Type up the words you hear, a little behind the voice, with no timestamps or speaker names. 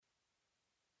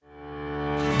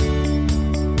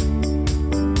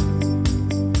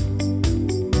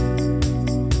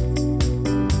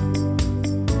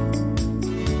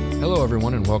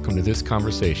everyone, and welcome to this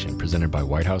conversation presented by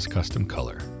White House Custom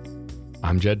Color.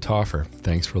 I'm Jed Toffer.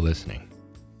 Thanks for listening.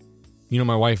 You know,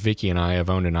 my wife Vicki and I have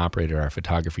owned and operated our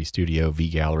photography studio, V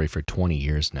Gallery, for 20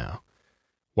 years now.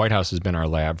 White House has been our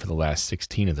lab for the last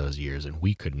 16 of those years, and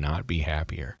we could not be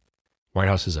happier. White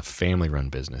House is a family-run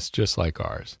business, just like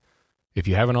ours. If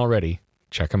you haven't already,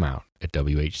 check them out at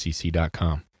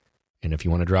WHCC.com. And if you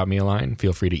want to drop me a line,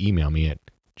 feel free to email me at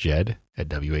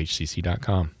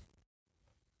jed@WHCC.com.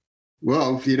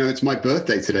 Well, you know, it's my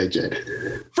birthday today, Jed.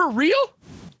 For real?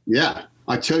 Yeah,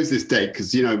 I chose this date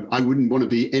because, you know, I wouldn't want to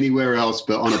be anywhere else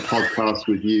but on a podcast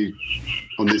with you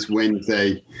on this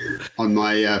Wednesday on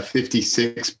my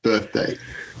 56th birthday.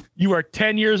 You are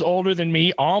 10 years older than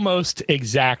me, almost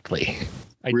exactly.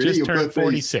 I Really? just Your turned birthday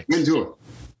 46. When's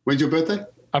your birthday?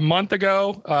 A month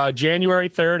ago, January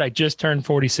 3rd, I just turned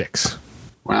 46.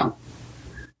 Wow.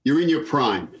 You're in your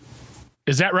prime.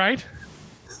 Is that right?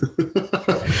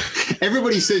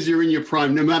 Everybody says you're in your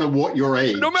prime, no matter what your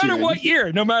age. No matter what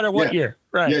year.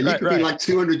 Right. Yeah, you could be like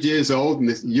 200 years old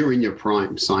and you're in your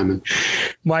prime, Simon.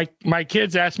 My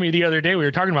kids asked me the other day, we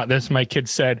were talking about this. My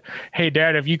kids said, "Hey,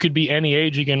 Dad, if you could be any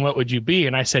age again, what would you be?"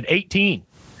 And I said 18.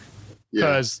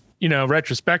 Because, you know,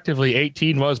 retrospectively,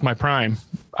 18 was my prime.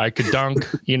 I could dunk,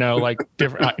 you know, like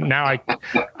different. Now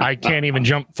I can't even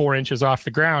jump 4 inches off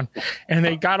the ground. And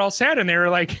they got all sad and they were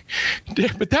like,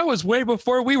 "But that was way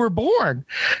before we were born."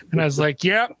 And I was like,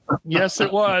 "Yep, yes,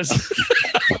 it was."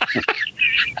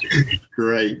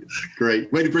 Great.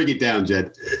 Way to bring it down,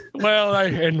 Jed. Well,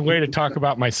 and way to talk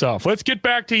about myself. Let's get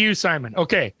back to you, Simon.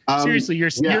 Okay, seriously, you're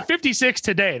 56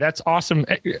 today. That's awesome.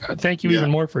 Thank you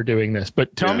even more for doing this.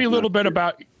 But tell me a little bit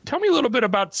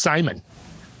about Simon.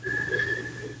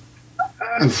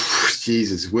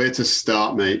 Jesus, where to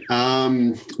start, mate?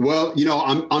 Well, you know,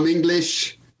 I'm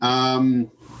English.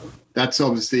 That's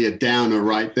obviously a downer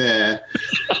right there.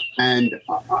 And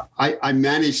I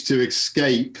managed to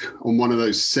escape on one of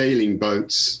those sailing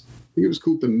boats. I think it was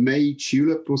called the May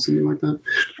Tulip or something like that.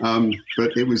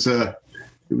 But it was a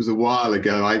while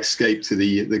ago. I escaped to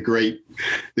the great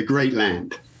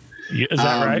land. Is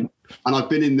that right? And I've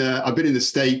been in the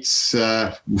States.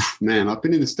 Man, I've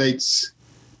been in the States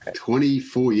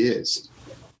 24 years.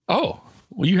 Oh,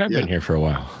 well, you have been here for a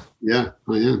while. Yeah,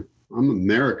 I am. I'm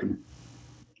American.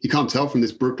 You can't tell from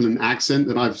this Brooklyn accent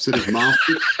that I've sort of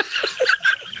mastered.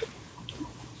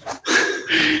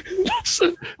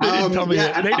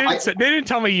 They didn't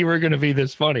tell me you were going to be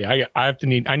this funny. I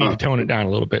need to tone it down a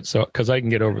little bit because I can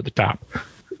get over the top.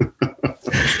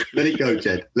 Let it go,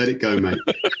 Jed. Let it go, mate.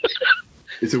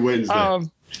 It's a Wednesday.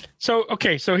 So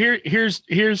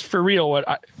here's for real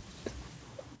what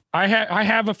I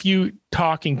have a few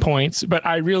talking points, but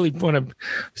I really want to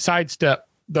sidestep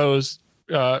those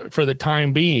for the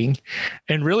time being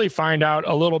and really find out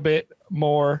a little bit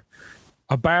more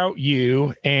about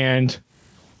you and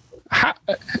how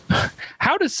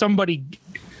does somebody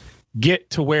get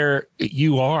to where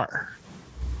you are?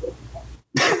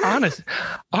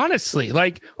 Honestly,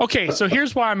 like, okay, so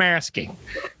here's why I'm asking.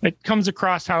 It comes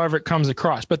across however it comes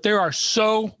across, but there are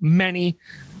so many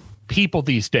people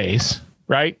these days,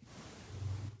 right,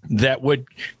 that would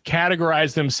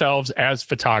categorize themselves as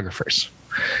photographers.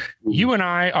 You and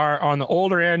I are on the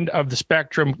older end of the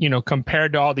spectrum, you know,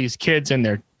 compared to all these kids in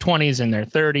their 20s and their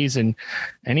 30s and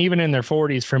even in their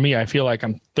 40s. For me, I feel like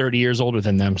I'm 30 years older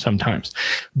than them sometimes.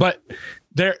 But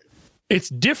it's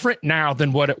different now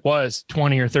than what it was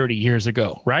 20 or 30 years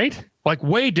ago, right? Like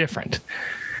way different.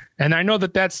 And I know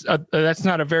that's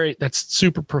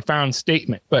super profound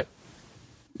statement, but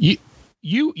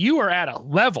you are at a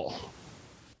level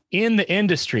in the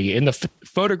industry, in the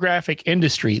photographic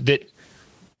industry, that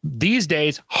these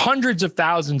days, hundreds of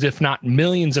thousands, if not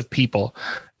millions of people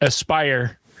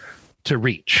aspire to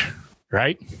reach,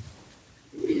 right?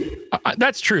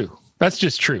 That's true. That's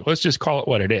just true. Let's just call it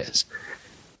what it is.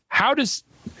 How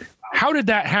did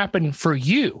that happen for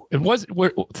you?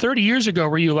 30 years ago,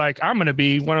 were you like, I'm going to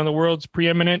be one of the world's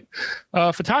preeminent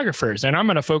photographers and I'm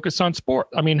going to focus on sport?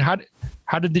 I mean, how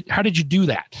did you do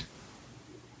that?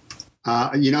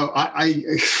 You know, I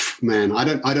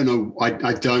don't know.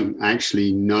 I don't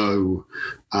actually know.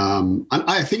 And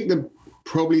I think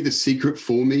probably the secret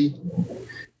for me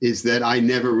is that I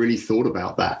never really thought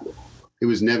about that. It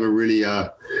was never really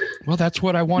well, that's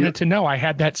what I wanted to know. I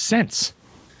had that sense.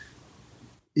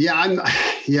 Yeah.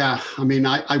 I mean,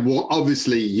 I want,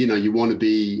 obviously, you know, you want to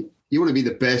be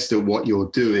the best at what you're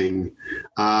doing.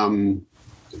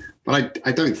 But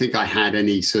I don't think I had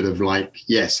any sort of like,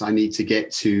 yes, I need to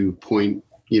get to point,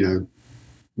 you know,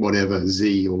 whatever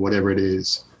Z or whatever it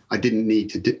is. I didn't need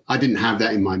to I didn't have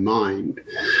that in my mind.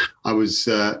 I was,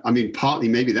 partly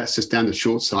maybe that's just down to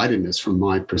short-sightedness from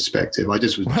my perspective. I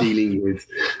just was dealing with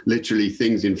literally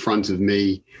things in front of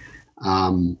me,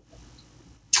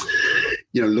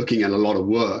 looking at a lot of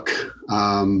work.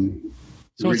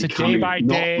 So really it's a day by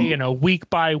day and a week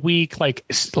by week, like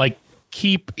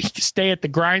stay at the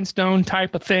grindstone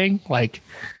type of thing. Like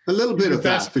a little bit of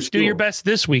that, for sure. Do your best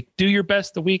this week, do your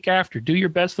best the week after, do your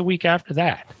best the week after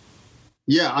that.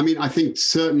 Yeah. I mean, I think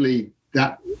certainly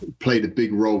that played a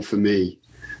big role for me.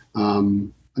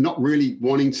 Not really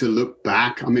wanting to look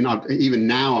back. I mean, even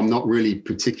now I'm not really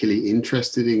particularly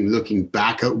interested in looking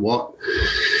back at what,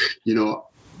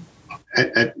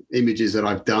 at images that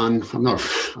I've done.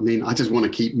 I just want to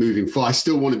keep moving forward. I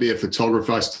still want to be a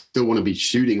photographer. I still want to be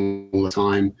shooting all the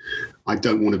time. I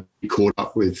don't want to be caught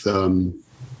up with,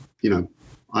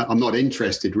 I'm not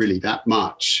interested really that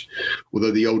much.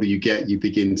 Although the older you get, you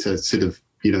begin to sort of,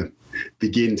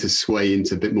 begin to sway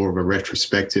into a bit more of a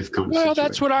retrospective kind of situation.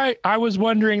 That's what I was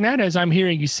wondering that as I'm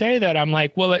hearing you say that. I'm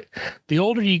like, well, the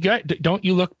older you get, don't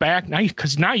you look back now?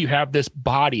 Because now you have this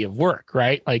body of work,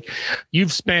 right? Like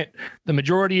you've spent the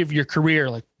majority of your career,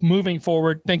 like moving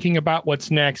forward, thinking about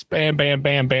what's next, bam, bam,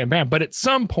 bam, bam, bam. But at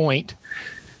some point,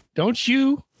 don't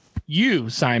you,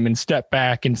 Simon, step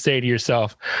back and say to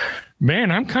yourself,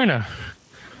 man, I'm kind of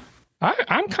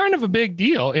a big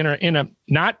deal in a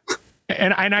not.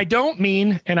 And I don't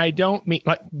mean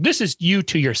like this is you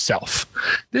to yourself.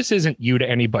 This isn't you to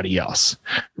anybody else,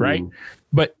 right?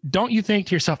 But don't you think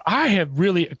to yourself, I have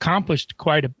really accomplished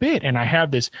quite a bit, and I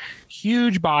have this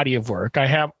huge body of work. I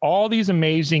have all these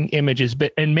amazing images,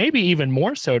 and maybe even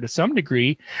more so to some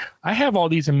degree, I have all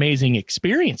these amazing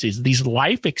experiences, these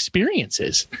life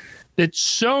experiences that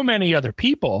so many other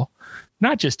people,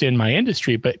 not just in my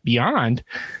industry but beyond,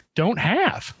 don't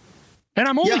have. And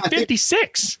I'm only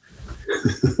 56.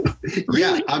 Really?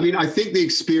 Yeah, I mean, I think the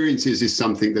experiences is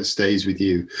something that stays with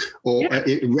you, or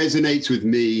it resonates with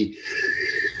me,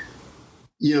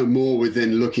 more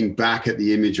within looking back at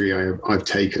the imagery I've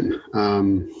taken.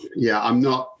 I'm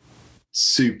not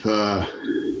super,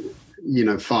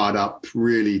 fired up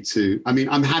really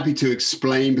I'm happy to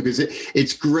explain because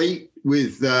it's great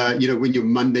with, when you're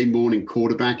Monday morning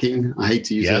quarterbacking. I hate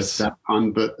to use that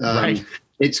pun, but right.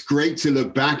 It's great to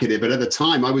look back at it. But at the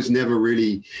time, I was never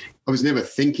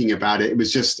thinking about it. It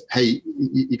was just, hey,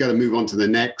 you got to move on to the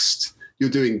next.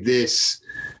 You're doing this.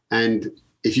 And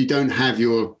if you don't have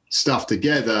your stuff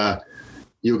together,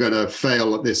 you're going to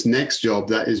fail at this next job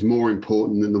that is more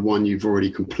important than the one you've already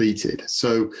completed.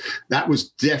 So that's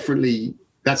definitely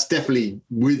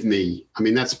with me. I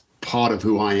mean, that's part of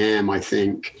who I am, I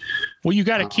think. Well, you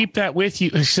got to keep that with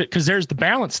you because there's the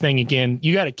balance thing again.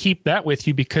 You got to keep that with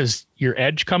you because your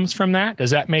edge comes from that.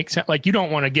 Does that make sense? Like you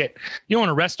don't want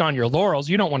to rest on your laurels.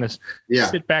 You don't want to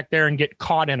sit back there and get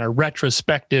caught in a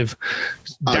retrospective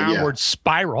downward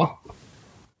spiral.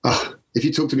 If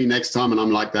you talk to me next time and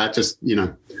I'm like that, just,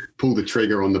 pull the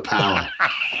trigger on the power.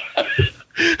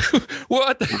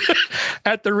 Well,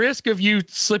 at the risk of you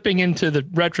slipping into the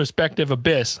retrospective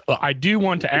abyss, I do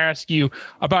want to ask you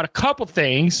about a couple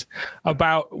things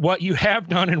about what you have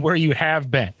done and where you have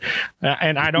been.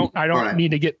 And I don't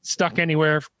need to get stuck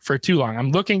anywhere for too long.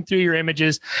 I'm looking through your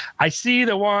images. I see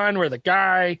the one where the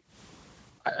guy,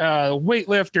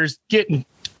 weightlifter's getting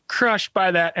crushed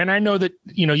by that. And I know that,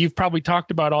 you've probably talked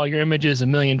about all your images a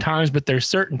million times, but there's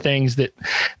certain things that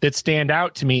stand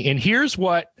out to me. And here's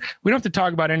what, we don't have to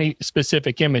talk about any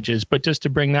specific images, but just to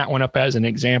bring that one up as an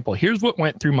example, here's what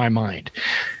went through my mind.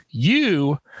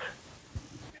 You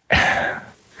can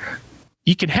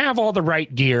have all the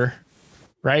right gear,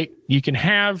 right? You can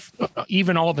have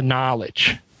even all the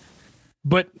knowledge,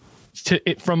 but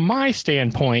from my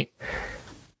standpoint,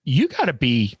 you got to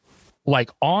be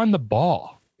like on the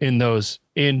ball in those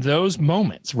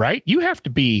moments, right? You have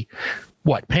to be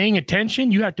paying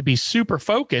attention. You have to be super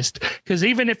focused because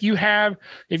even if you have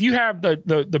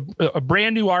a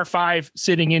brand new R5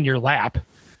 sitting in your lap,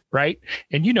 right?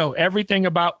 And you know everything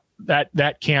about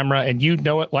that camera and you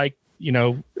know it like,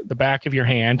 the back of your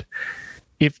hand.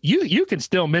 If you can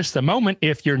still miss the moment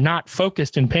if you're not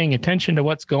focused and paying attention to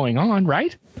what's going on,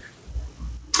 right?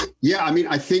 Yeah, I mean,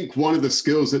 I think one of the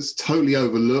skills that's totally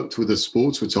overlooked with a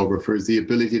sports photographer is the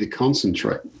ability to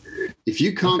concentrate. If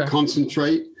you can't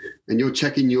concentrate and you're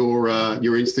checking your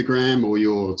Instagram or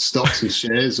your stocks and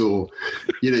shares or,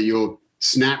 you're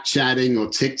Snapchatting or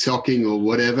TikToking or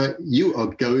whatever, you are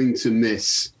going to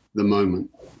miss the moment.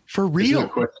 For real. There's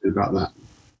no question about that.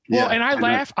 Well, and I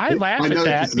laugh at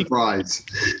that. It's a surprise.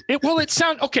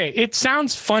 It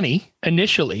sounds funny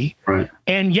initially, right?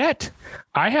 And yet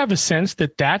I have a sense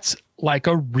that that's like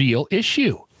a real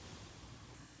issue.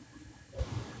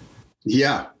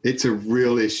 Yeah, it's a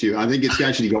real issue. I think it's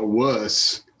actually got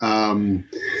worse.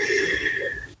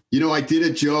 I did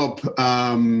a job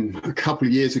a couple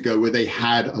of years ago where they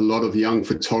had a lot of young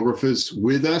photographers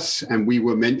with us, and we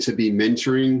were meant to be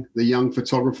mentoring the young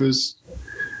photographers.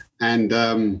 And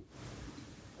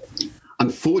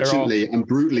unfortunately, I'm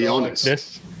brutally honest. Like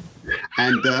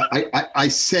and I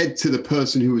said to the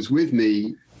person who was with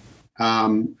me,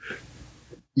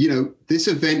 this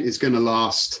event is going to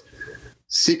last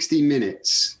 60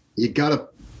 minutes. You got to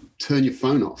turn your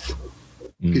phone off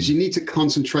because you need to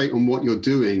concentrate on what you're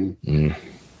doing.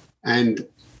 And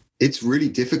it's really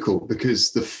difficult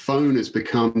because the smartphone has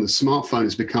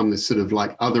become this sort of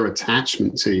like other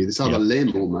attachment to you, this other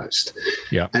limb almost.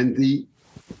 Yeah. And the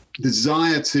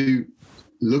desire to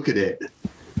look at it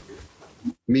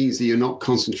means that you're not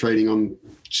concentrating on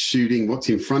shooting what's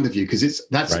in front of you because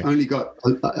that's only got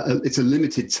it's a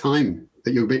limited time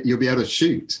that you'll be able to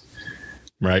shoot.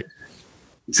 Right.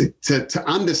 To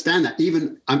understand that,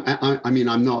 even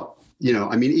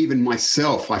even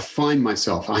myself, I find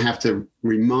myself, I have to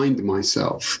remind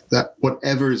myself that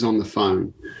whatever is on the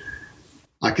phone,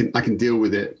 I can deal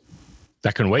with it.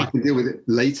 That can wait. I can deal with it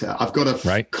later. I've got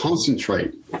to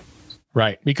concentrate.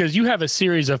 Right. Because you have a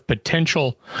series of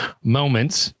potential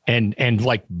moments and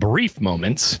like brief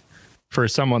moments for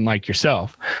someone like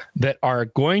yourself that are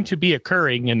going to be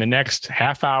occurring in the next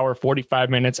half hour, 45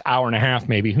 minutes, hour and a half,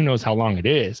 maybe, who knows how long it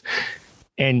is.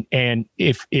 And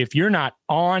if you're not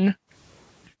on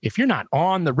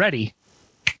the ready,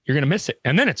 you're going to miss it.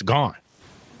 And then it's gone.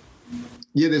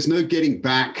 Yeah. There's no getting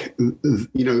back,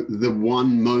 the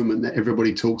one moment that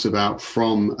everybody talks about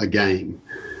from a game.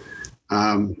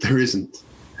 There isn't.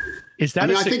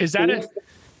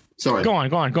 Sorry. Go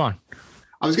on.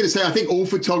 I was going to say, I think all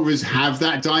photographers have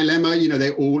that dilemma. They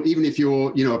all, even if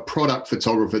you're, a product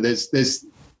photographer, there's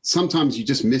sometimes you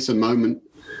just miss a moment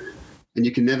and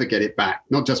you can never get it back.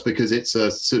 Not just because it's a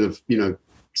sort of,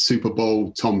 Super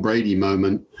Bowl Tom Brady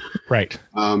moment. Right.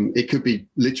 It could be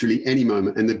literally any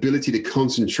moment. And the ability to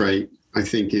concentrate, I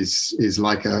think, is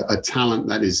like a talent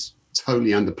that is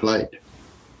totally underplayed.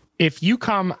 If you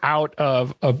come out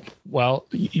of were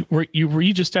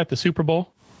you just at the Super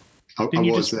Bowl? I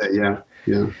was there, yeah.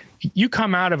 You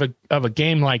come out of a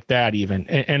game like that, even,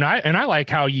 and I like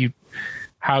how you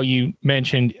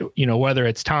mentioned, whether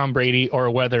it's Tom Brady or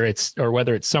whether it's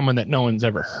someone that no one's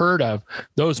ever heard of,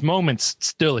 those moments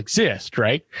still exist,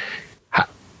 right?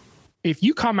 If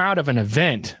you come out of an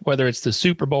event, whether it's the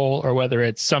Super Bowl or whether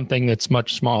it's something that's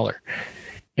much smaller,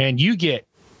 and you get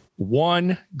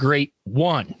one great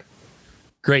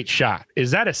shot,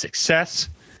 is that a success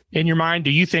in your mind?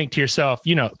 Do you think to yourself,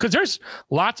 because there's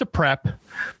lots of prep,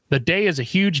 the day is a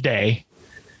huge day,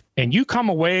 and you come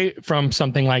away from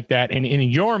something like that, and in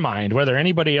your mind, whether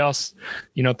anybody else,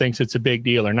 thinks it's a big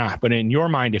deal or not, but in your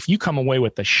mind, if you come away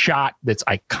with a shot that's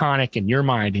iconic in your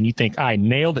mind and you think, I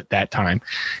nailed it that time,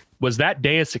 was that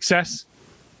day a success?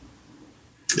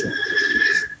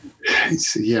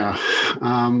 Yeah.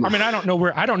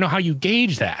 I don't know how you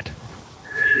gauge that.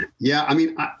 Yeah. I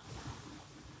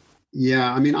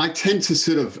tend to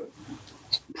sort of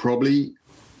probably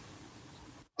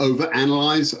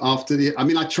overanalyze after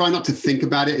I try not to think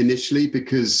about it initially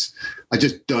because I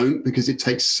just don't, because it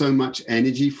takes so much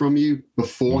energy from you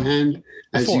beforehand,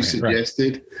 as you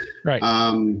suggested. Right.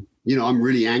 I'm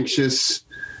really anxious.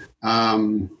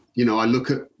 I look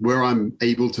at where I'm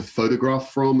able to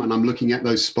photograph from, and I'm looking at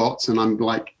those spots, and I'm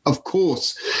like, of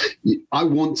course, I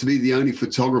want to be the only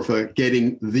photographer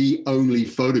getting the only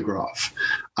photograph.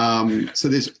 So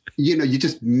there's, you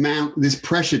just this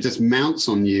pressure just mounts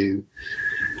on you,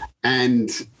 and,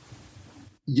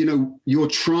 you're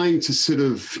trying to sort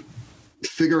of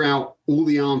figure out all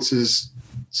the answers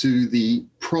to the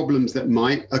problems that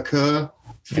might occur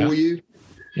for you.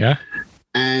 Yeah.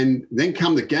 And then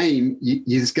come the game,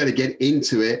 you just got to get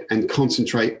into it and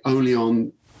concentrate only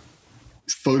on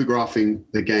photographing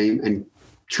the game and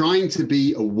trying to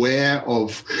be aware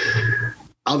of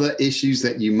other issues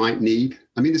that you might need.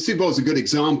 The Super Bowl is a good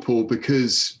example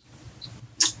because,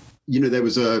 there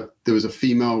was a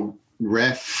female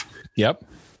ref. Yep.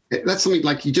 That's something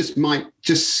like you just might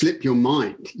just slip your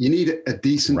mind. You need a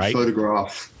decent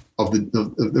photograph of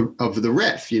the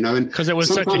ref, and because it was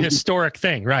such a historic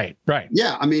thing. Right.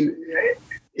 Yeah.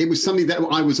 It was something that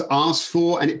I was asked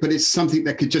for, but it's something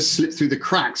that could just slip through the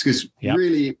cracks because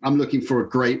really I'm looking for a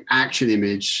great action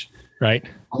image. Right.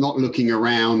 I'm not looking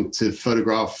around to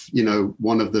photograph,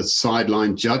 one of the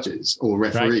sideline judges or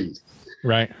referees.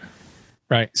 Right.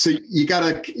 So you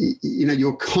gotta,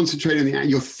 you're concentrating on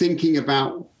you're thinking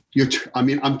about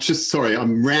I'm just sorry.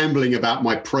 I'm rambling about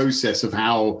my process of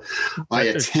how I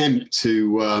attempt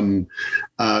to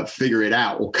figure it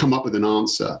out or come up with an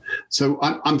answer. So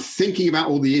I'm thinking about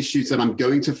all the issues that I'm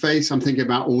going to face. I'm thinking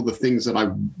about all the things that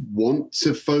I want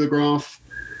to photograph.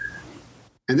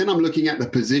 And then I'm looking at the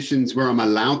positions where I'm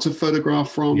allowed to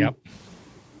photograph from. Yep.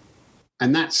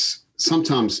 And that's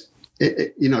sometimes,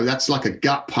 that's like a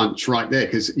gut punch right there,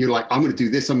 because you're like, I'm going to do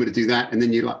this, I'm going to do that. And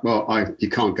then you're like, well, you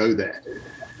can't go there.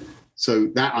 So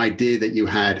that idea that you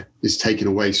had is taken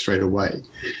away straight away.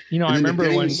 I remember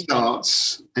when it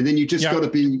starts, and then you just got to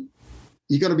be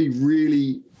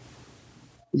really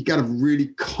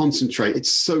concentrate.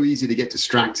 It's so easy to get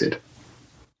distracted.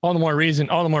 All the more reason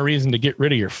to get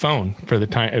rid of your phone for the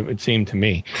time, it would seem to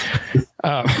me.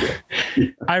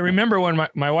 I remember when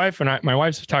my wife's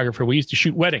a photographer, we used to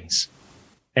shoot weddings.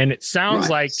 And it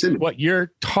sounds like what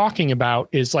you're talking about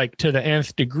is like to the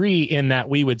nth degree, in that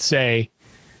we would say,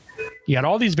 you got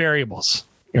all these variables,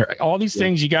 all these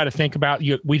things you got to think about.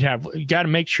 You got to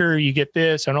make sure you get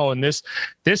this, and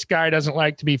this guy doesn't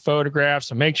like to be photographed,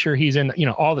 so make sure he's in,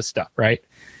 all this stuff, right?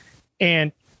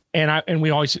 And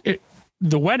we always,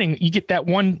 the wedding, you got that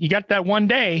one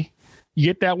day, you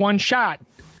get that one shot,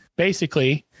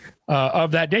 basically,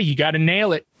 of that day. You got to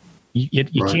nail it.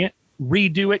 You can't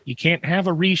redo it. You can't have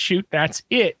a reshoot. That's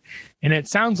it. And it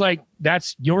sounds like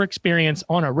that's your experience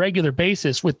on a regular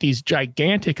basis with these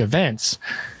gigantic events.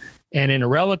 And in a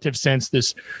relative sense,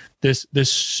 these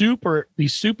super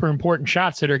important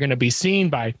shots that are going to be seen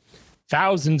by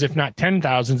thousands, if not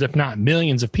 10,000s, if not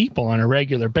millions of people on a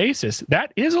regular basis.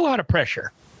 That is a lot of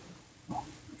pressure.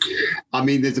 I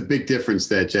mean, there's a big difference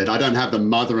there, Jed. I don't have the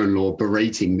mother-in-law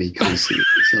berating me constantly.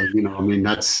 So,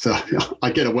 that's,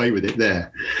 I get away with it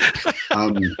there.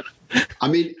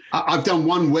 I've done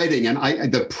one wedding, and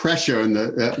the pressure and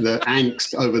the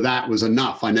angst over that was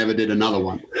enough. I never did another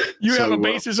one. You have a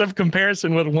basis of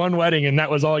comparison with one wedding, and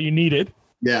that was all you needed.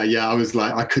 Yeah. I was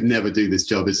like, I could never do this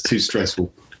job. It's too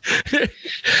stressful.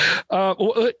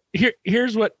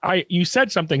 Here's what you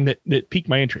said, something that piqued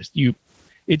my interest.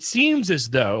 It seems as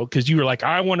though, because you were like,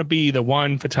 I want to be the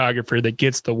one photographer that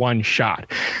gets the one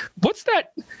shot. What's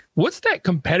that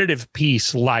competitive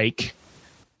piece like,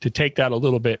 to take that a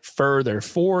little bit further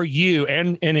for you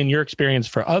and in your experience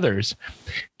for others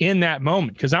in that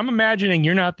moment? Because I'm imagining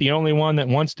you're not the only one that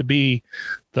wants to be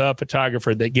the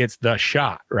photographer that gets the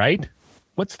shot, right?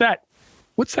 What's that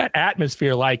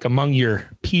atmosphere like among your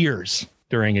peers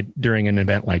during an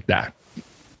event like that?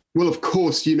 Well, of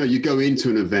course, you go into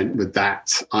an event with that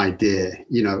idea,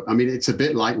 it's a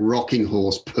bit like rocking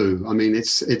horse poo.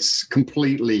 It's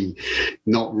completely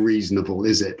not reasonable,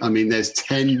 is it? There's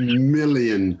 10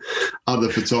 million other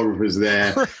photographers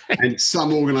there, right. And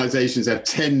some organizations have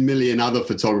 10 million other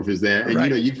photographers there. And,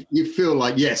 right. You feel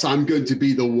like, yes, I'm going to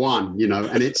be the one,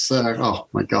 and it's, oh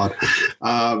my God.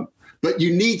 But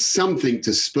you need something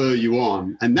to spur you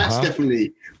on. And that's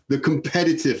definitely the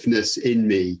competitiveness in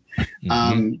me.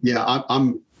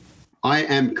 Mm-hmm. I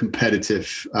am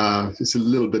competitive. It's a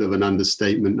little bit of an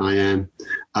understatement. I am,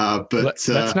 but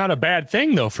that's not a bad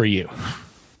thing though for you.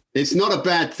 It's not a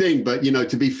bad thing, but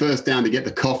to be first down to get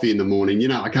the coffee in the morning,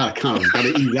 I got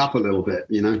to eat up a little bit,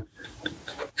 You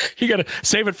got to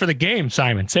save it for the game,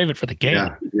 Simon. Save it for the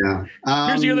game. Yeah.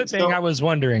 Here's the other thing I was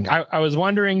wondering. I was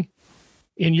wondering,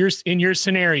 in your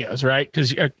scenarios, right?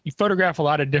 Because you photograph a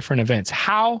lot of different events.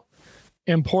 How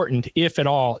important, if at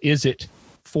all, is it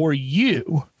for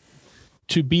you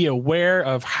to be aware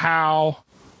of how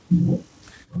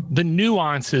the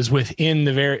nuances within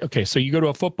the so you go to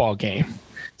a football game.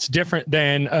 It's different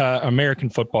than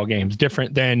American football games,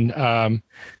 different than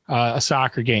a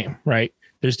soccer game, right?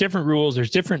 There's different rules. There's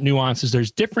different nuances.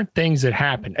 There's different things that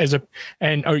happen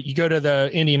or you go to the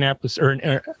Indianapolis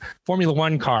or Formula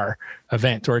One car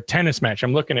event or a tennis match. I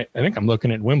think I'm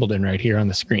looking at Wimbledon right here on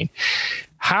the screen.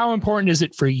 How important is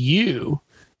it for you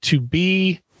to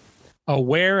be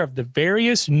aware of the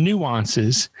various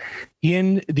nuances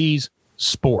in these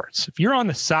sports? If you're on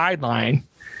the sideline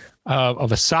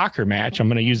of a soccer match, I'm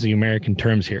going to use the American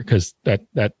terms here because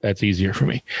that's easier for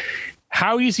me.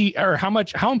 How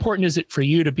important is it for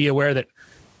you to be aware that,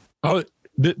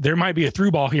 there might be a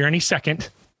through ball here any second,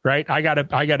 right? I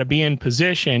gotta be in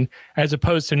position, as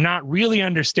opposed to not really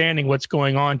understanding what's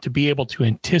going on to be able to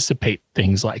anticipate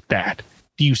things like that.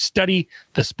 Do you study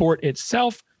the sport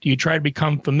itself? Do you try to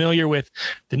become familiar with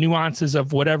the nuances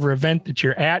of whatever event that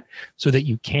you're at so that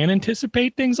you can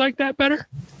anticipate things like that better?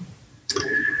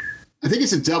 I think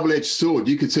it's a double-edged sword.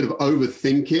 You could sort of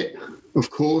overthink it, of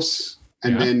course.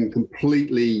 and then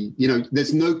completely,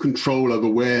 there's no control over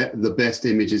where the best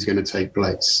image is going to take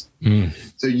place.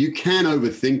 So you can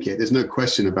overthink it. There's no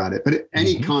question about it. But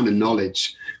any kind of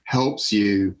knowledge helps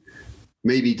you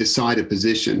maybe decide a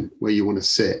position where you want to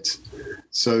sit.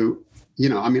 So,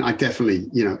 I definitely,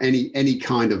 any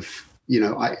kind of,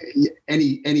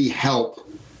 any help.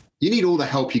 You need all the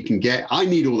help you can get. I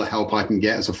need all the help I can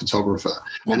get as a photographer.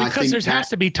 Well, and because there has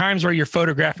to be times where you're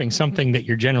photographing something that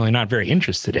you're generally not very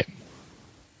interested in.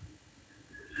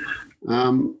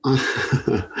 You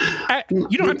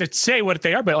don't have to say what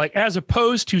they are, but like as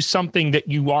opposed to something that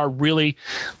you are really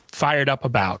fired up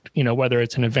about, whether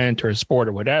it's an event or a sport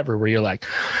or whatever, where you're like,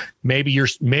 maybe you're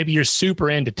super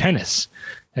into tennis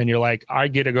and you're like, I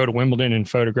get to go to Wimbledon and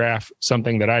photograph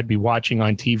something that I'd be watching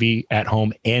on TV at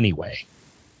home anyway.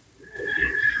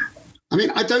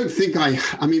 I don't think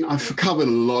I've covered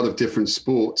a lot of different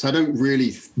sports. I don't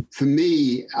really, for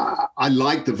me, I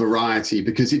like the variety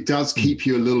because it does keep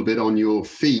you a little bit on your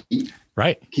feet,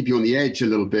 right? Keep you on the edge a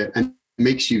little bit and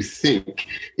makes you think.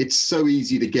 It's so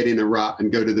easy to get in a rut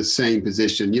and go to the same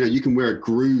position. You can wear a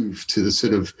groove to the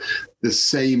sort of the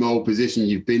same old position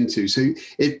you've been to. So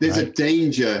there's a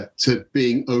danger to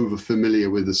being over familiar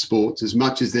with the sports as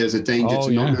much as there's a danger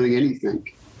to not knowing anything.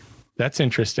 That's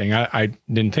interesting. I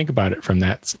didn't think about it from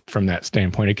that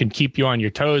standpoint. It can keep you on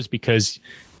your toes because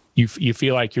you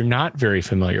feel like you're not very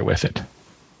familiar with it.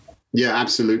 Yeah,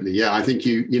 absolutely. Yeah, I think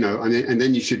and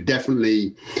then you should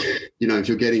definitely, if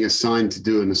you're getting assigned to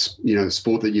do a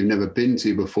sport that you've never been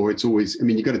to before, it's always,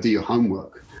 you got to do your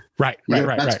homework. Right.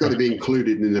 That's got to be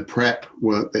included in the prep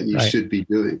work that you should be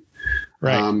doing.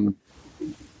 Right.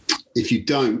 If you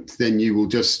don't, then you will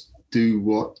just do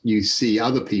what you see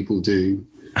other people do.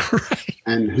 Right.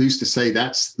 And who's to say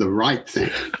that's the right thing?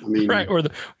 Right.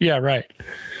 Right.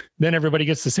 Then everybody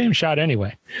gets the same shot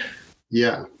anyway.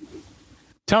 Yeah.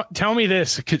 Tell me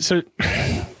this. So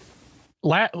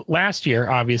last year,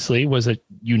 obviously, was a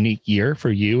unique year for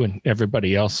you and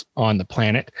everybody else on the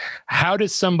planet. How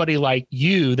does somebody like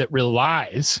you that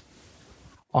relies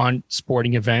on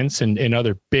sporting events and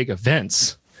other big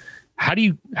events, how do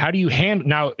you handle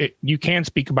now? You can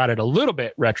speak about it a little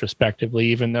bit retrospectively,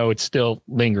 even though it's still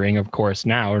lingering, of course,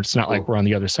 now. It's not like we're on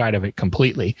the other side of it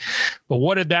completely. But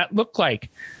what did that look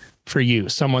like for you?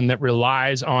 Someone that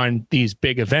relies on these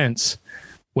big events.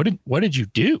 What did you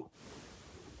do?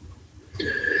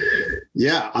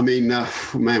 Yeah,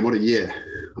 man, what a year.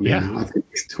 I think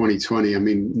 2020,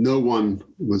 no one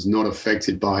was not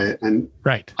affected by it. And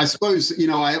I suppose,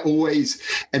 I always,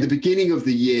 at the beginning of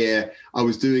the year, I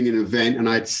was doing an event and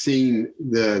I'd seen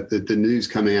the news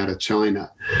coming out of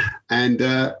China. And,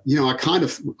 I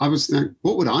was like,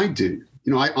 what would I do?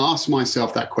 I asked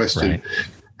myself that question. Right.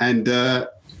 And, I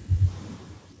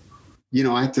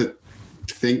had to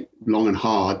think long and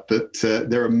hard, but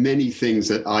there are many things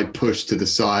that I pushed to the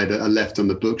side, are left on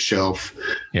the bookshelf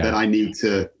that I need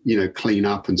to, clean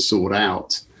up and sort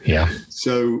out. Yeah.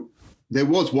 So there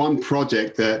was one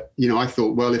project that, I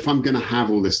thought, well, if I'm going to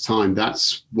have all this time,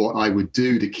 that's what I would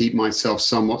do to keep myself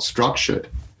somewhat structured.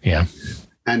 Yeah.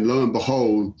 And lo and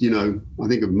behold, I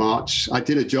think of March, I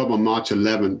did a job on March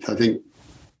 11th. I think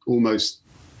almost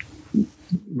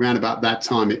around about that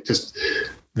time,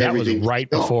 that was right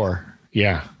before.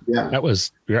 Yeah. That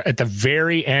was at the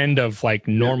very end of like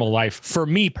normal life for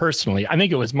me personally. I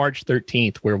think it was March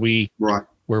 13th where we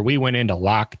went into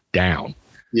lockdown.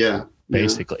 Yeah.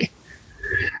 Basically.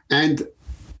 And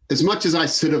as much as I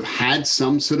sort of had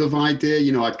some sort of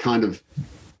idea, I'd kind of,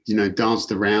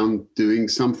 danced around doing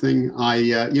something.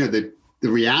 The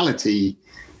reality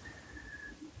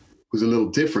was a little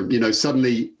different.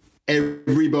 Suddenly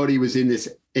everybody was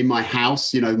in my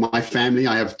house, my family.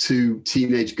 I have 2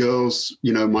 teenage girls,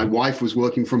 my wife was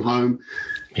working from home.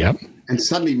 Yep. And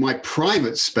suddenly my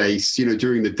private space,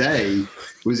 during the day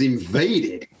was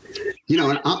invaded,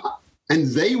 and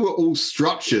they were all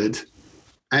structured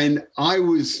and I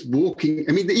was walking.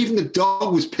 Even the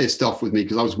dog was pissed off with me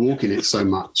because I was walking it so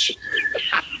much.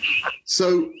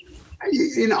 So,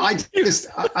 I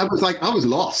was like, I was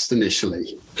lost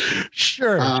initially.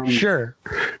 Sure. You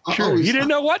didn't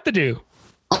know what to do.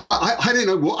 I didn't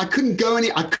know what, I couldn't go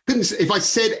I couldn't, if I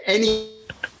said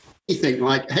anything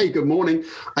like, hey, good morning,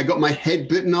 I got my head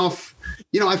bitten off.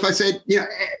 If I said,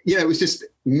 it was just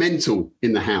mental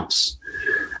in the house.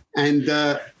 And,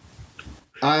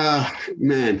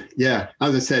 man, yeah,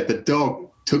 as I said, the dog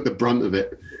took the brunt of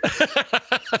it.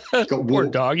 Got poor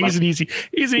dog. He's an easy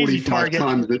target.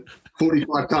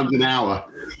 45 times an hour.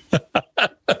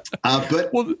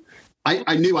 But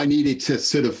I knew I needed to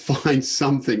sort of find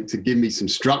something to give me some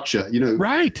structure,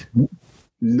 Right.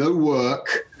 No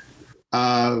work,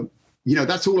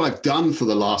 that's all I've done for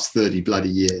the last 30 bloody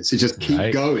years. Is just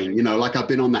keep going, like I've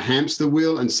been on the hamster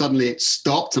wheel and suddenly it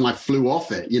stopped and I flew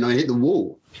off it, I hit the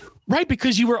wall. Right,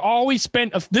 because you were always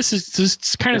spent.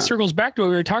 This kind of circles back to what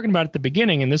we were talking about at the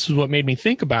beginning, and this is what made me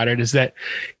think about it. Is that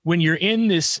when you're in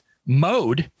this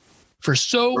mode for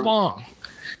so long,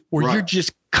 where you're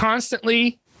just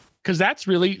constantly, because that's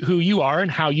really who you are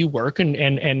and how you work,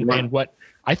 and what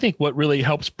I think what really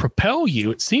helps propel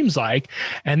you. It seems like,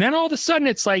 and then all of a sudden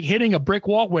it's like hitting a brick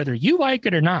wall, whether you like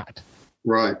it or not.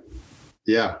 Right.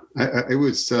 Yeah. It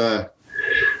was.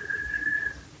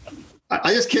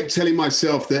 I just kept telling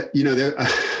myself that, there,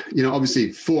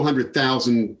 obviously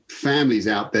 400,000 families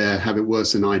out there have it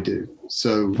worse than I do.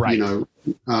 So,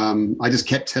 I just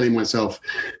kept telling myself,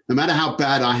 no matter how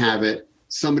bad I have it,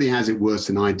 somebody has it worse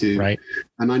than I do. Right.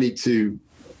 And I need to,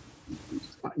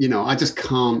 I just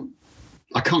can't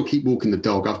keep walking the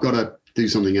dog. I've got to do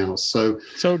something else. So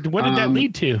what did that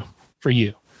lead to for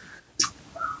you?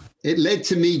 It led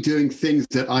to me doing things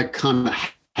that I kind of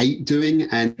hate doing,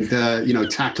 and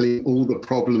tackling all the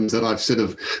problems that I've sort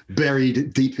of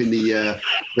buried deep in the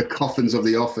coffins of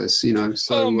the office.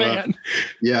 So oh man,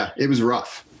 it was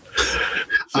rough.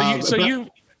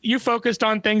 You focused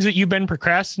on things that you've been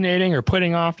procrastinating or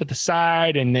putting off to the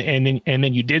side, and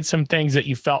then you did some things that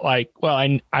you felt like, well,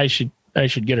 I should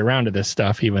get around to this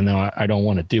stuff, even though I don't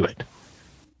want to do it.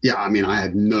 Yeah, I mean, I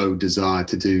had no desire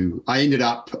to do. I ended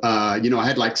up, I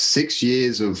had like 6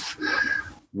 years of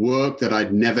work that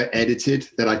I'd never edited,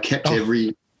 that I kept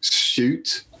every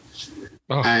shoot.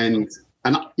 And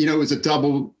it was a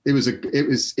double, it was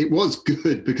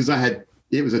good because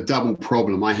it was a double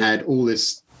problem. I had all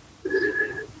these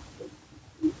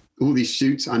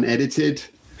shoots unedited.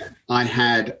 I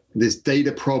had this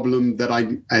data problem that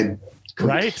I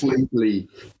completely,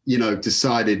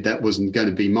 decided that wasn't going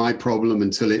to be my problem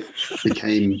until it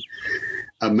became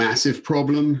a massive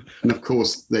problem. And of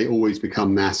course, they always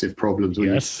become massive problems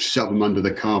when you shove them under the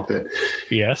carpet.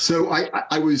 Yes. So I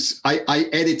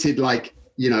edited like,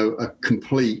 a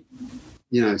complete,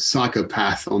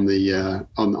 psychopath on the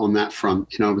on that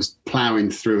front. I was plowing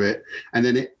through it, and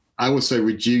then I also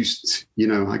reduced.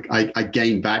 I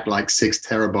gained back like 6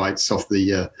 terabytes off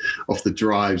the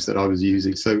drives that I was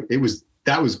using. So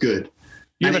that was good.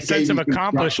 You have a sense of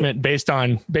accomplishment based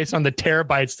on the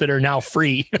terabytes that are now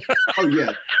free. Oh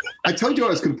yeah, I told you I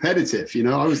was competitive.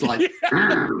 I was like.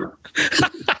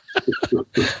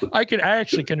 I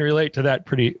actually can relate to that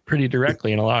pretty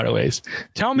directly in a lot of ways.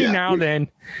 Tell me now, then,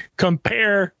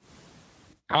 compare.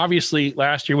 Obviously,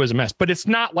 last year was a mess, but it's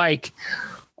not like,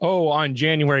 on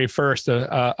January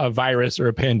 1st, a virus or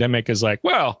a pandemic is like,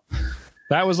 well,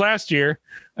 that was last year.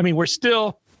 I mean, we're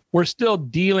still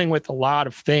dealing with a lot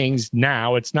of things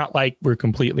now. It's not like we're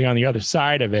completely on the other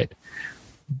side of it.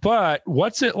 But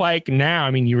what's it like now?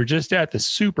 I mean, you were just at the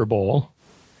Super Bowl,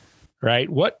 right?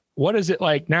 What is it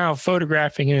like now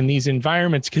photographing in these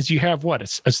environments? Because you have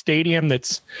a stadium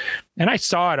that's, and I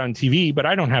saw it on TV, but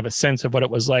I don't have a sense of what it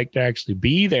was like to actually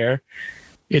be there.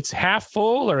 It's half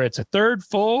full, or it's a third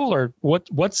full, or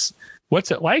what's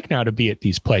it like now to be at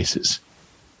these places?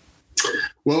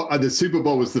 Well, the Super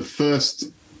Bowl was the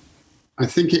first. I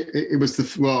think it was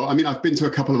I've been to a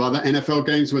couple of other NFL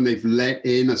games when they've let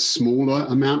in a smaller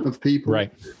amount of people,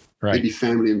 right, maybe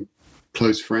family and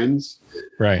close friends,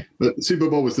 right. But the Super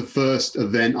Bowl was the first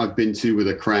event I've been to with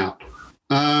a crowd.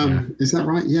 Is that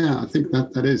right? Yeah, I think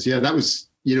that is. Yeah, that was.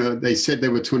 They said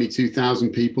there were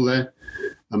 22,000 people there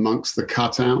amongst the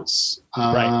cutouts.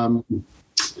 Right.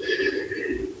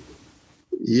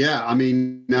 Yeah, I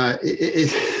mean,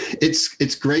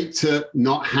 it's great to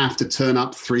not have to turn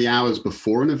up 3 hours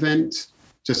before an event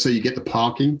just so you get the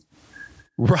parking.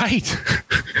 Right.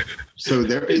 So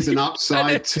there is an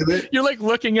upside to it. You're like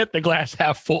looking at the glass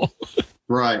half full.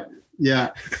 Right.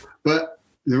 Yeah. But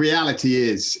the reality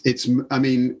is,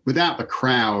 without the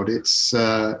crowd,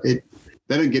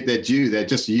 they don't get their due.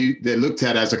 They're looked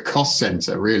at as a cost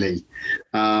center, really.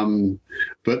 But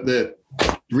the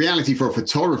reality for a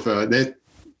photographer, they're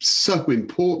so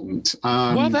important.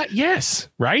 Yes,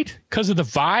 right? Because of the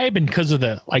vibe and because of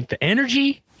the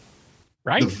energy,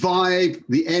 right? The vibe,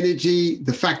 the energy,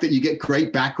 the fact that you get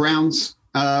great backgrounds.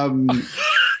 There's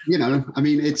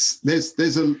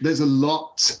a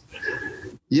lot.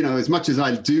 As much as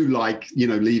I do like,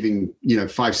 leaving,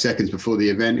 5 seconds before the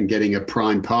event and getting a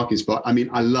prime parking spot. I mean,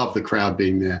 I love the crowd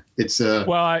being there. It's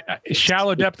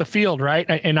shallow depth of field, right?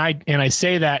 And I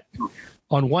say that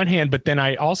on one hand, but then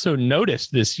I also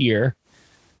noticed this year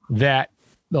that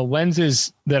the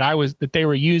lenses that they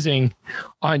were using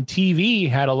on TV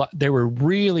they were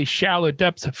really shallow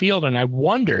depths of field. And I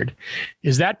wondered,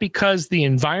 is that because the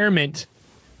environment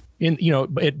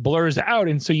it blurs out.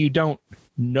 And so you don't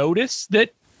notice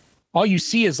that. All you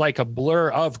see is like a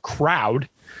blur of crowd.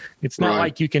 It's not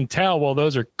like you can tell, well,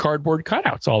 those are cardboard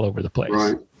cutouts all over the place.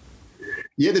 Right.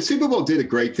 Yeah, the Super Bowl did a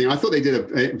great thing. I thought they did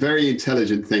a very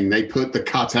intelligent thing. They put the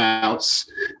cutouts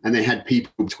and they had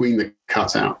people between the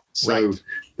cutout. So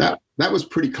that was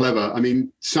pretty clever. I mean,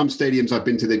 some stadiums I've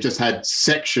been to, they've just had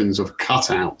sections of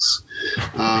cutouts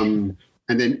and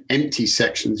then empty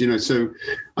sections, So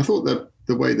I thought that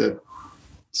the way that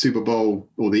Super Bowl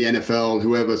or the NFL,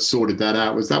 whoever sorted that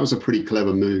out, was a pretty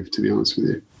clever move, to be honest with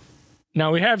you.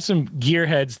 Now we have some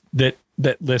gearheads that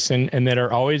listen and that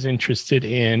are always interested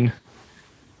in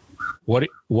what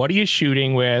are you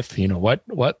shooting with?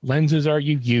 What lenses are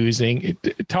you using?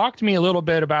 Talk to me a little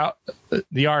bit about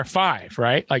the R5,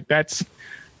 right? Like that's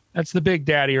the big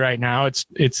daddy right now.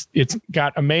 It's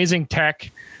got amazing tech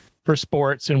for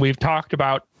sports, and we've talked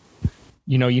about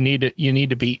you need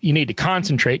to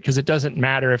concentrate, because it doesn't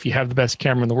matter if you have the best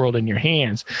camera in the world in your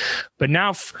hands. But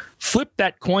now flip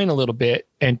that coin a little bit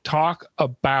and talk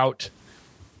about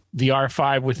the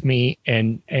R5 with me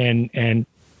and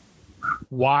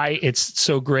why it's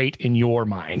so great in your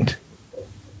mind.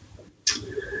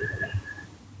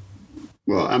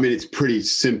 Well, I mean, it's pretty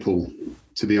simple,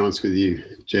 to be honest with you,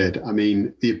 Jed. I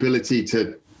mean, the ability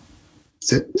to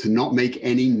not make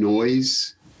any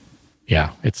noise.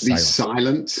 Yeah, it's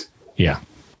silent. Yeah.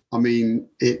 I mean,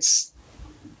 it's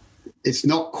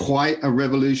not quite a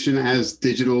revolution as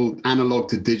analog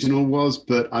to digital was,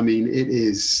 but I mean,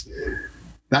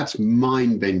 that's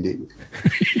mind-bending.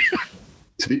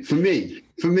 For me.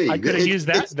 I could have used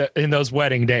that in those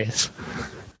wedding days.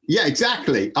 Yeah,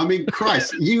 exactly. I mean,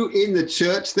 Christ, you in the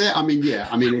church there. I mean, yeah,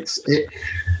 I mean, it's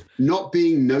not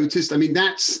being noticed. I mean,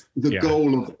 that's the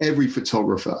goal of every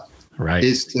photographer, right?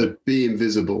 Is to be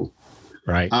invisible.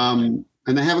 Right. And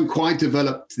they haven't quite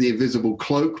developed the invisible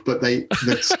cloak, but the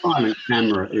silent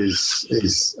camera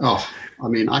is I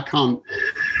mean,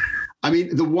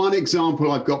 the one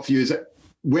example I've got for you is that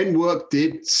when work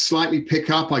did slightly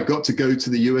pick up, I got to go to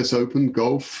the US Open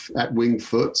golf at Winged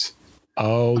Foot.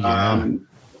 Oh, yeah.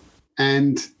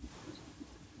 And,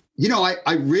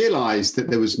 I realized that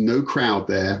there was no crowd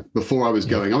there before I was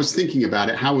going. I was thinking about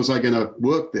it. How was I going to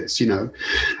work this,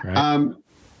 Right.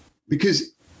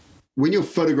 Because when you're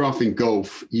photographing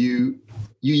golf, you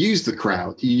use the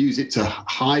crowd. You use it to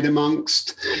hide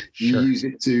amongst. You use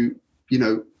it to,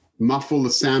 muffle the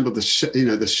sound of the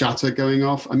shutter going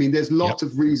off. I mean, there's lots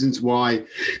of reasons why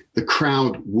the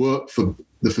crowd work for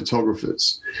the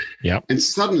photographers. Yeah. And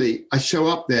suddenly I show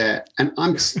up there and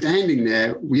I'm standing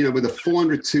there, with a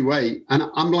 400-2.8, and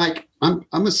I'm like, I'm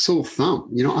a sore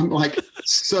thumb. I'm like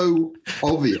so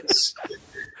obvious.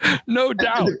 No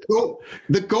doubt.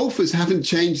 The golfers haven't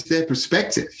changed their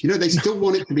perspective. They still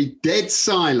want it to be dead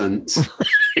silent.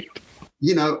 Right.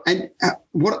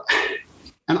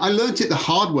 And I learned it the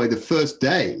hard way the first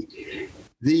day.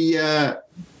 I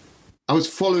was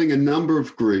following a number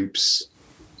of groups.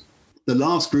 The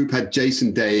last group had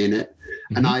Jason Day in it,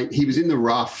 and he was in the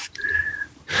rough.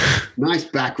 Nice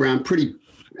background, pretty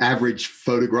average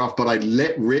photograph, but I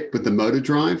let rip with the motor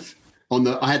drive.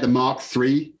 I had the Mark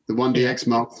III, the 1DX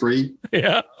Mark III.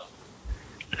 Yeah.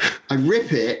 I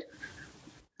rip it,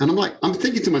 and I'm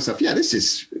thinking to myself, this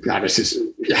is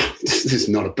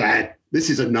not a bad. This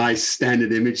is a nice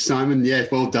standard image, Simon. Yeah,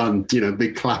 well done.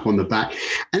 Big clap on the back.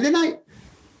 And then I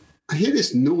hear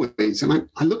this noise, and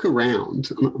I look around,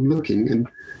 and I'm looking, and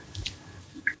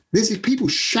there's these people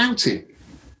shouting,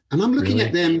 and I'm looking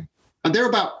at them, and they're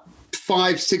about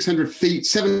 500-600 feet,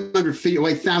 700 feet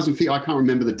away, 1,000 feet. I can't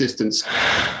remember the distance.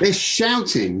 They're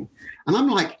shouting, and I'm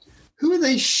like, who are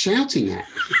they shouting at?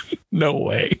 No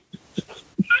way.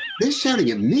 They're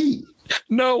shouting at me.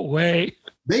 No way.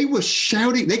 They were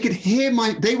shouting. They could hear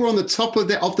they were on the top of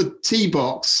the tee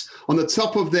box, on the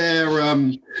top of their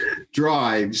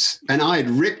drives, and I had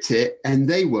ripped it, and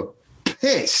they were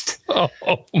pissed. Oh,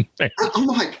 man. I'm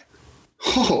like,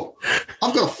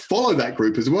 I've got to follow that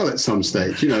group as well at some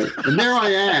stage, and there I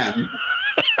am.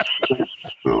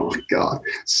 Oh, my God.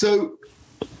 So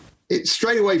it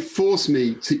straight away forced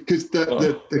me to, because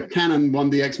the Canon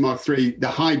 1DX Mark III, the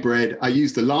hybrid, I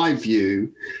used the live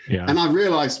view, and I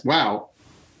realized, wow,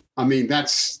 I mean,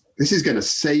 this is going to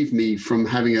save me from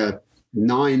having a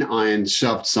 9-iron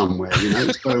shoved somewhere,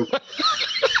 So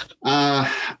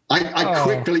I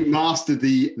quickly mastered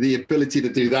the ability to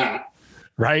do that.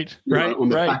 Right. On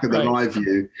the back of the live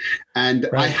view. And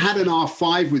I had an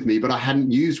R5 with me, but I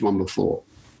hadn't used one before.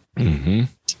 Mm-hmm.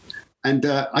 And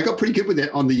I got pretty good with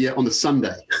it on the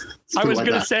Sunday. I was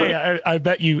going to say, I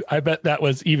bet that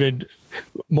was even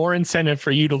more incentive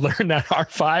for you to learn that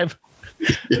R5.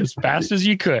 as fast as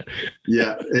you could.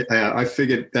 Yeah, I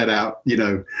figured that out.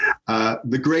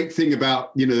 The great thing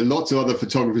about, lots of other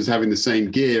photographers having the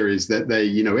same gear is that they,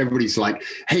 everybody's like,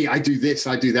 hey, I do this,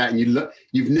 I do that. And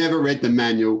you've never read the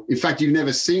manual. In fact, you've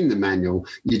never seen the manual.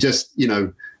 You just,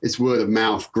 it's word of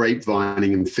mouth,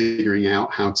 grapevining and figuring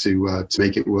out how to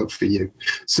make it work for you.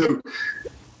 So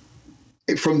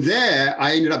from there,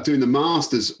 I ended up doing the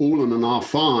masters all on an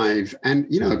R5, and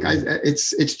guys,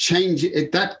 it's changed.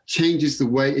 That changes the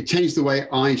way it changed the way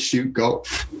I shoot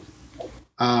golf.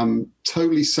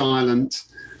 Totally silent,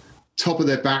 top of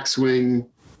their backswing,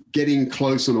 getting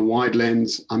close on a wide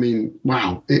lens. I mean,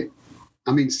 wow!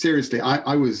 Seriously,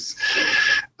 I was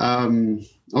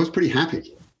pretty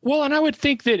happy. Well, and I would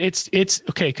think that it's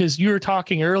okay, because you were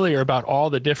talking earlier about all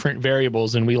the different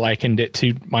variables, and we likened it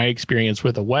to my experience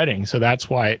with a wedding. So that's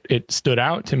why it stood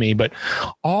out to me. But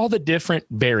all the different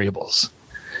variables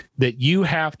that you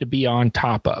have to be on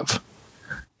top of,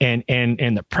 and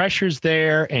the pressure's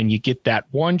there, and you get that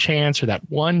one chance or that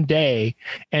one day,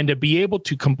 and to be able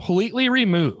to completely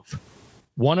remove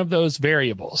one of those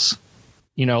variables,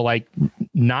 like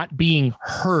not being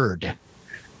heard,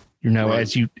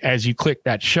 right, as you click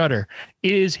that shutter,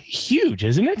 is huge,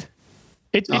 isn't it?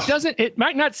 It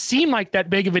might not seem like that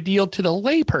big of a deal to the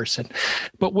layperson,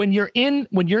 but when you're in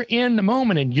the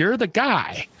moment and you're the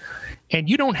guy and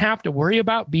you don't have to worry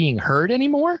about being heard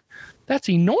anymore, that's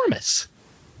enormous.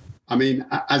 I mean,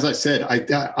 as I said,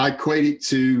 I equate it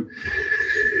to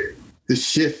the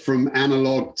shift from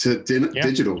analog to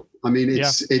digital. I mean,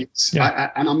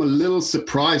 and I'm a little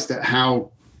surprised at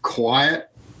how quiet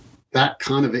that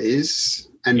kind of is,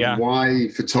 and why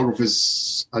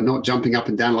photographers are not jumping up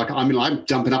and down. I'm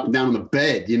jumping up and down on the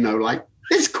bed, like,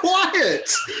 it's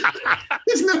quiet.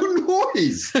 There's no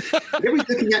noise. Everybody's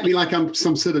looking at me like I'm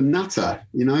some sort of nutter,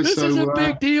 This is a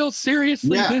big deal.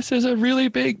 Seriously, this is a really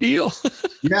big deal.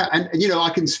 Yeah, and I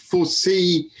can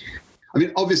foresee. I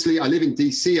mean, obviously, I live in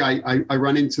DC. I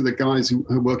run into the guys who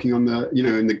are working on the,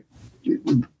 in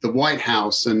the White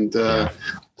House and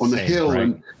on the Hill, right,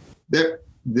 and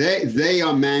they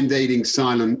are mandating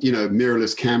silent,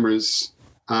 mirrorless cameras.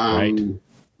 Right.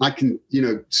 I can,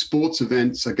 sports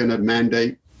events are going to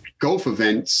mandate, golf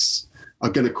events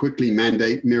are going to quickly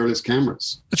mandate mirrorless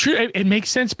cameras. True. It makes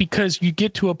sense, because you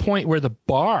get to a point where the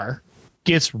bar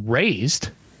gets raised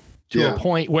to a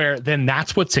point where then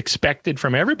that's what's expected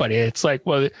from everybody. It's like,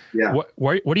 well,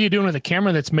 what are you doing with a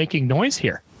camera that's making noise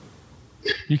here?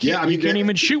 You can't, you can't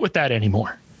even shoot with that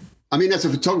anymore. I mean, as a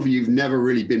photographer, you've never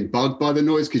really been bugged by the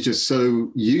noise because you're so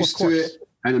used to it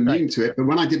and immune to it. But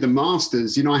when I did the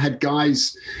masters, I had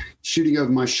guys shooting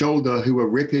over my shoulder who were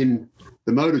ripping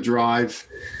the motor drive.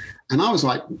 And I was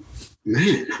like,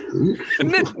 man.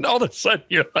 And then all of a sudden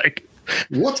you're like,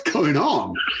 what's going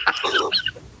on?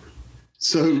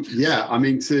 So, yeah, I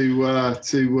mean,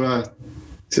 the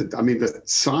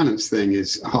silence thing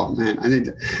is, oh man.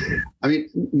 I mean,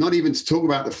 not even to talk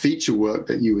about the feature work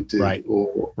that you would do, right?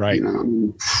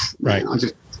 Man, right.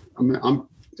 I'm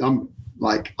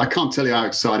like, I can't tell you how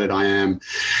excited I am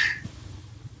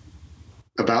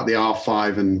about the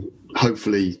R5 and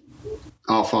hopefully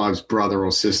R5's brother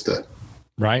or sister.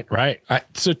 Right.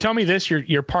 So tell me this: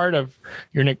 you're part of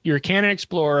you're Canon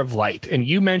Explorer of Light, and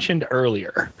you mentioned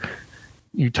earlier.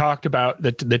 You talked about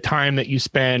the time that you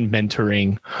spend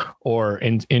mentoring or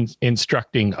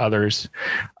instructing others.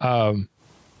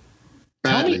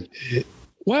 Badly.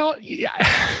 Well,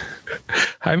 yeah,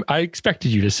 I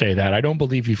expected you to say that. I don't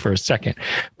believe you for a second.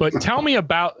 But tell me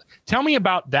about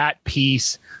that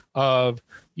piece of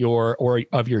your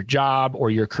job or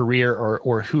your career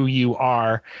or who you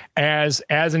are as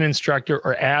an instructor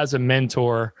or as a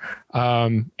mentor,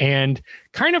 and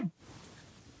kind of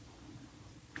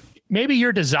maybe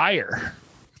your desire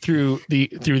through the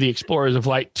Explorers of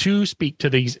Light to speak to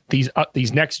these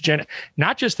next gen,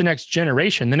 not just the next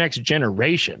generation, the next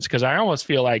generations. Because I almost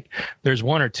feel like there's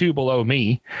one or two below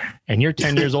me, and you're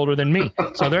 10 years older than me,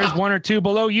 so there's one or two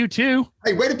below you too.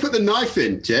 Hey, way to put the knife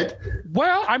in, Jed.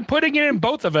 Well, I'm putting it in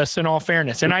both of us, in all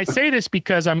fairness, and I say this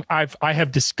because I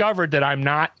have discovered that I'm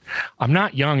not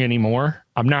young anymore.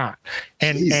 I'm not,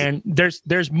 and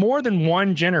there's more than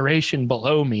one generation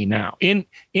below me now in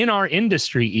our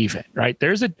industry, even, right?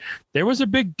 There was a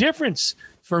big difference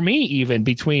for me even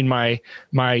between my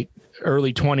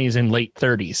early 20s and late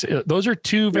 30s. Those are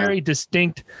two very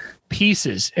distinct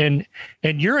pieces, and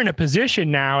you're in a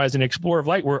position now as an Explorer of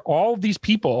Light where all of these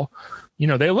people,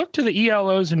 they look to the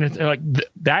ELOs and they're like,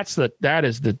 that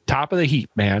is the top of the heap,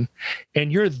 man.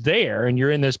 And you're there, and you're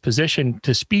in this position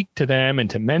to speak to them and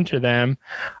to mentor them.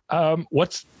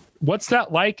 What's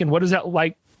that like, and what does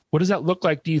that look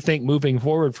like, do you think, moving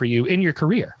forward for you in your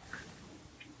career?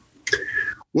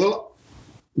 Well,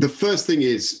 the first thing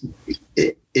is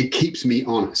it keeps me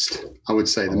honest. I would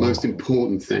say the most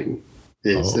important thing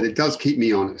is that it does keep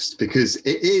me honest, because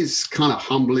it is kind of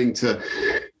humbling to,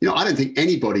 I don't think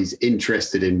anybody's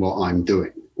interested in what I'm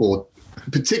doing, or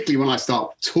particularly when I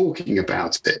start talking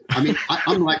about it. I mean,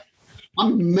 I'm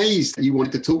amazed that you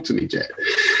wanted to talk to me, Jed,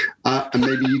 and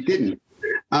maybe you didn't.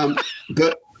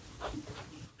 But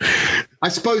I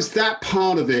suppose that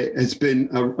part of it has been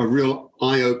a real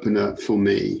eye-opener for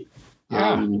me.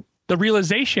 Yeah. The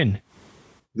realization.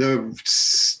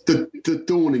 The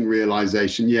dawning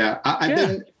realization, yeah. And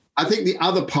then I think the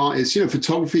other part is,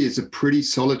 photography is a pretty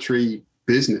solitary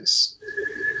business.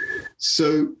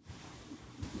 So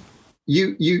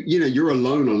you're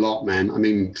alone a lot, man. I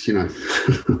mean,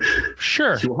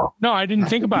 Sure. No, I didn't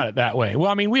think about it that way. Well,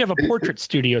 I mean, we have a portrait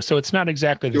studio, so it's not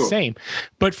exactly the same.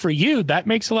 But for you, that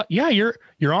makes a lot. Yeah,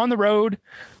 you're on the road.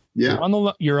 Yeah.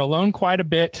 You're alone quite a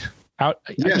bit out.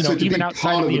 Yeah, so even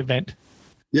outside of the event.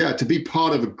 Yeah, to be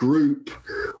part of a group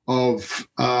of,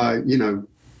 to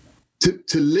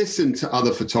listen to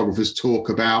other photographers talk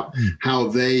about how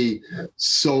they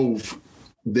solve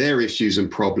their issues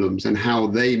and problems and how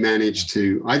they manage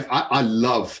to. I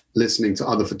love listening to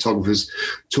other photographers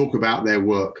talk about their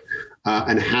work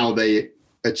and how they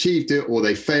achieved it, or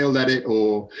they failed at it,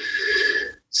 or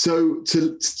so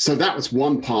that was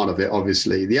one part of it.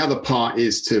 Obviously, the other part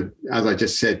is to, as I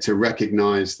just said, to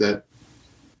recognize that.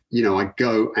 I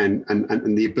go and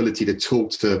the ability to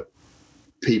talk to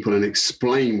people and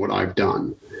explain what I've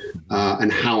done and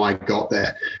how I got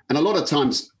there. And a lot of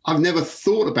times I've never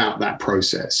thought about that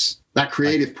process, that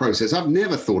creative process. I've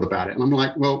never thought about it. And I'm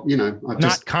like, well, I've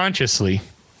not consciously.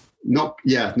 Not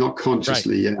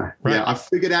consciously. Right. Yeah. Right. Yeah. I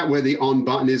figured out where the on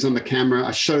button is on the camera.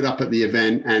 I showed up at the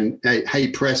event and hey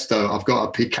presto, I've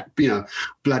got a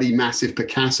bloody massive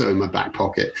Picasso in my back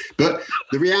pocket. But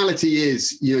the reality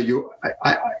is,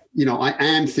 I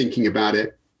am thinking about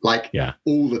it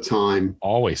all the time.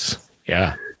 Always.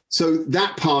 Yeah. So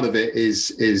that part of it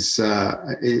is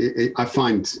I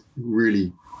find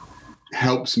really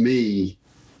helps me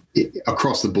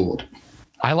across the board.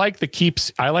 I like the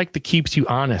keeps you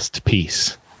honest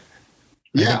piece.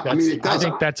 Yeah, it does. I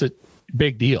think that's a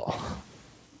big deal.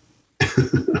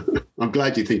 I'm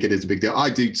glad you think it is a big deal.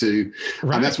 I do too.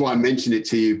 Right. And that's why I mentioned it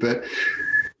to you. But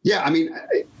yeah,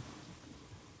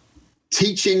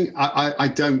 teaching,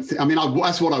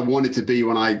 that's what I wanted to be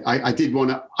when I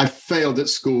failed at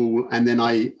school. And then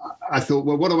I thought,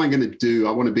 well, what am I going to do?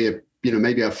 I want to be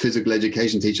maybe a physical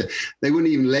education teacher. They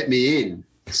wouldn't even let me in.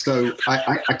 So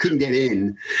I couldn't get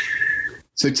in.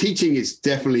 So teaching is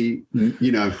definitely,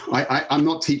 I'm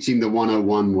not teaching the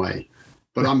 101 way,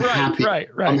 but I'm happy. Right.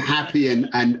 I'm happy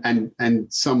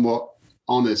and somewhat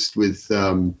honest with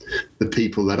the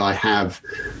people that I have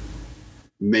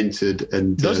mentored.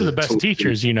 And those are the best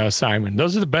teachers, Simon.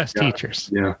 Those are the best teachers.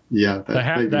 Yeah. Yeah.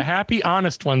 The happy,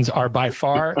 honest ones are by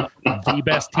far the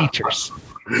best teachers.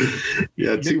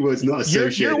 Yeah, 2 words not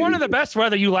associated. You're one of the best,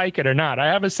 whether you like it or not. I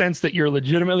have a sense that you're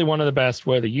legitimately one of the best,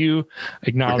 whether you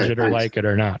acknowledge it or like it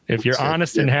or not. If you're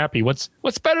honest and happy, what's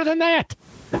better than that?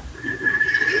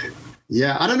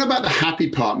 Yeah, I don't know about the happy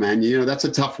part, man. That's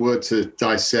a tough word to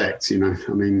dissect.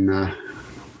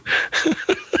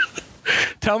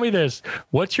 Tell me this: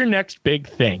 what's your next big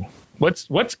thing?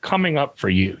 What's coming up for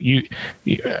you? You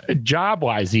job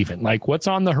wise, even what's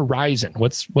on the horizon?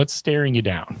 What's staring you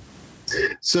down?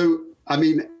 So,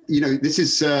 this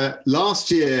is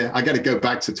last year. I got to go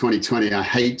back to 2020. I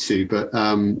hate to, but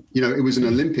it was an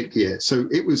Olympic year, so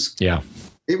it was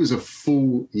a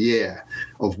full year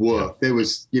of work. There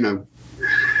was a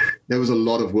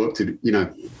lot of work to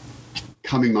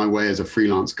coming my way as a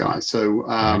freelance guy. So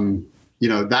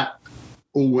that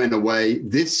all went away.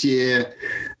 This year,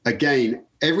 again,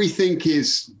 everything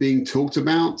is being talked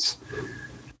about,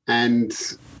 and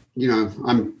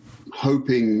I'm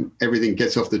hoping everything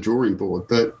gets off the drawing board.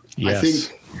 But I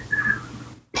think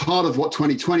part of what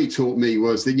 2020 taught me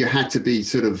was that you had to be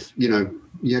sort of,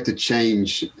 you had to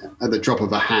change at the drop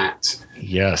of a hat.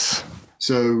 Yes.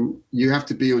 So you have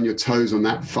to be on your toes on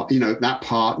that, that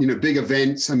part, big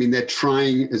events. They're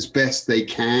trying as best they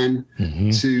can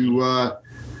to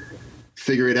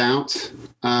figure it out.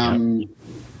 I'm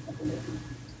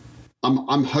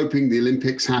hoping the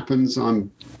Olympics happens. I'm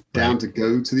down to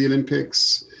go to the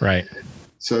Olympics. Right.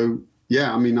 So,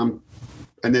 yeah, and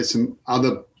there's some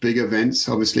other big events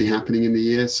obviously happening in the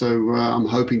year. So I'm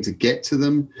hoping to get to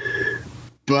them,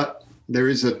 but there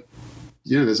is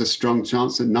there's a strong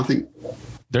chance that nothing.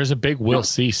 There's a big we'll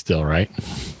see still, right?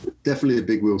 Definitely a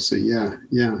big we'll see. Yeah.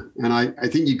 Yeah. And I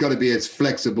think you've got to be as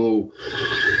flexible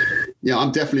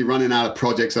I'm definitely running out of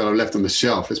projects that I've left on the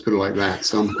shelf. Let's put it like that.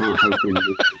 So I'm kind of hoping.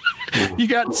 You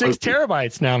got 6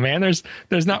 terabytes now, man. There's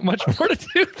not much more to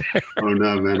do there. Oh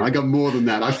no, man! I got more than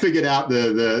that. I figured out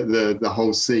the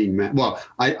whole scene, man. Well,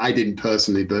 I didn't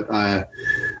personally, but I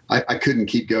couldn't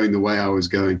keep going the way I was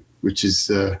going, which is,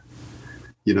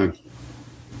 you'll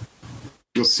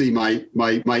see my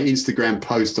Instagram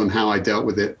post on how I dealt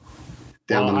with it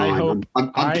down the line.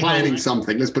 I'm planning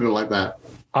something. Let's put it like that.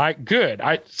 Good.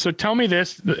 So tell me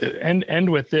this, and end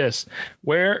with this.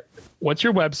 What's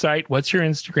your website? What's your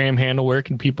Instagram handle? Where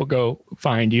can people go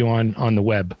find you on the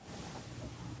web?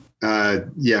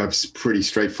 It's pretty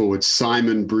straightforward.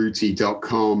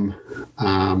 SimonBrutti.com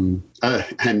and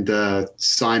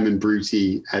Simon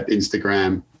Brutti at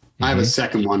Instagram. Mm-hmm. I have a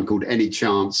second one called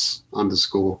AnyChance_.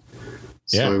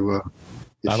 So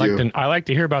I like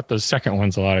to hear about those second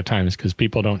ones a lot of times because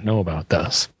people don't know about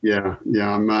those. Yeah.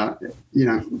 I'm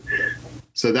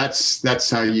so that's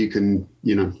how you can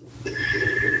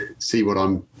see what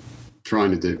I'm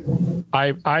trying to do.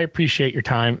 I appreciate your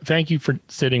time. Thank you for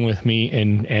sitting with me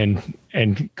and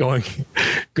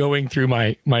going through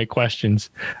my questions.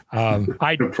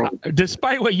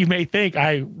 Despite what you may think,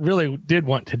 I really did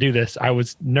want to do this. I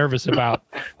was nervous about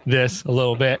this a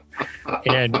little bit,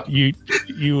 and you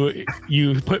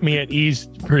put me at ease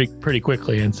pretty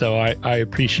quickly, and so I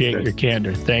appreciate your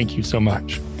candor. Thank you so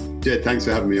much. Jed, thanks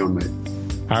for having me on, mate.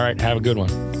 All right, have a good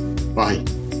one. Bye.